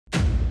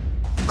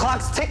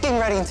clock's ticking,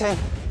 Reddington.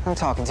 I'm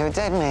talking to a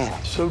dead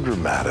man. So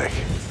dramatic.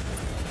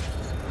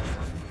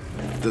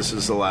 This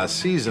is the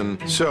last season,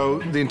 so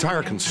the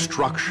entire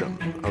construction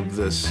of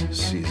this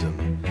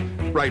season,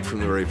 right from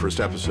the very first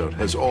episode,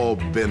 has all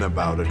been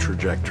about a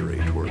trajectory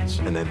towards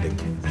an ending.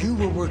 You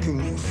were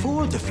working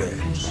for the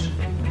feds,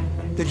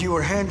 that you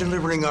were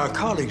hand-delivering our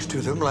colleagues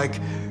to them like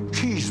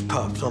cheese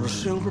puffs on a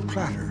silver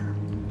platter.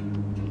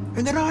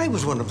 And then I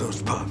was one of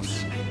those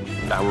puffs.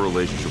 Our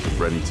relationship with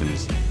Reddington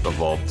has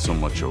evolved so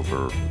much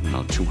over,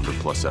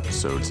 200+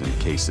 episodes and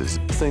cases.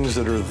 Things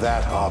that are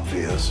that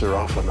obvious are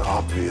often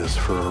obvious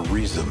for a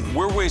reason.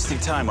 We're wasting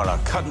time on a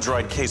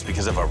cut-and-dried case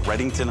because of a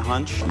Reddington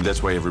hunch?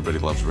 That's why everybody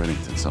loves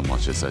Reddington so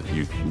much, is that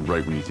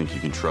right when you think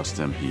you can trust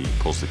him, he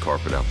pulls the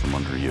carpet out from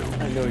under you.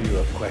 I know you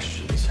have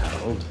questions,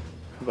 Harold,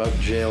 about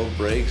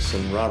jailbreaks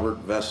and Robert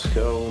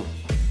Vesco,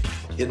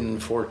 hidden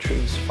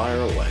fortunes.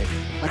 Fire away.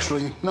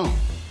 Actually, no.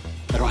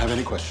 I don't have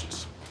any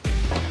questions.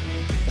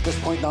 At this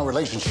point in our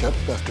relationship,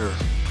 after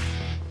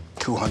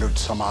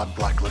 200-some-odd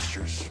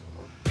blacklisters,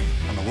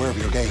 I'm aware of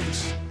your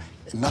games,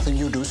 and nothing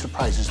you do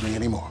surprises me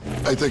anymore.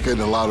 I think in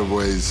a lot of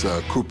ways,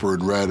 Cooper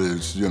and Red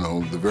is,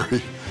 the very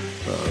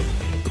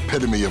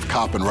epitome of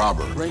cop and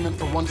robber. Raymond,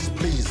 for once,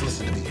 please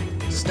listen to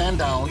me. Stand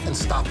down and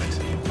stop it.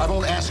 I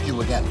won't ask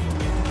you again.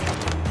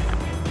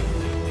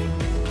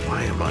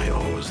 Why am I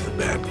always the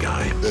bad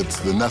guy? It's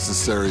the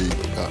necessary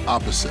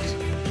opposite.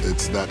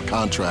 It's that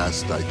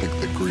contrast, I think,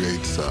 that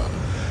creates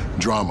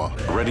drama.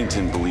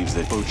 Reddington believes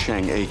that Bo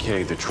Chang,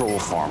 a.k.a. the troll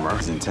farmer,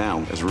 is in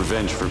town as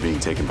revenge for being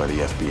taken by the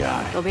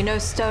FBI. There'll be no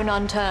stone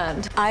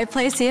unturned. I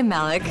play Sia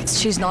Malik.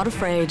 She's not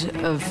afraid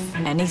of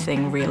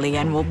anything, really,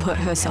 and will put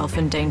herself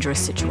in dangerous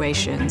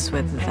situations,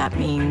 whether that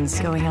means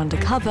going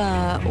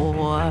undercover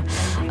or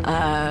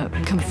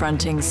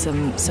confronting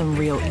some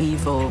real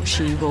evil.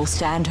 She will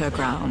stand her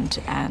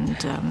ground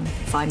and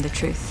find the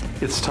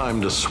truth. It's time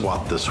to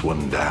swat this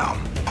one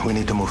down. We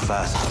need to move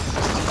fast.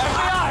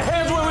 FBI,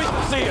 hands where we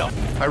can see them!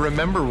 I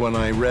remember when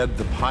I read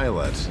the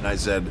pilot, and I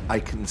said, I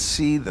can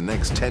see the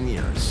next 10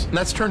 years. And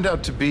that's turned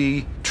out to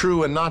be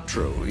true and not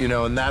true,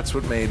 and that's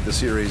what made the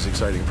series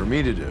exciting for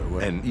me to do.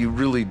 And you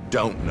really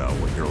don't know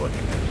what you're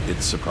looking at.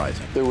 It's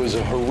surprising. There was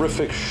a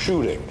horrific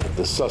shooting at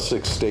the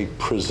Sussex State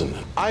Prison.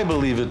 I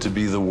believe it to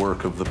be the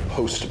work of the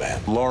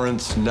postman,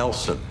 Lawrence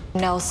Nelson.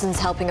 Nelson's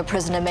helping a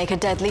prisoner make a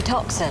deadly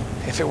toxin.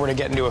 If it were to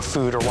get into a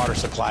food or water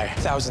supply,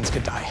 thousands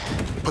could die.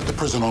 Put the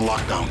prison on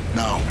lockdown,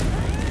 now.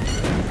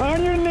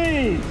 On your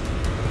knees!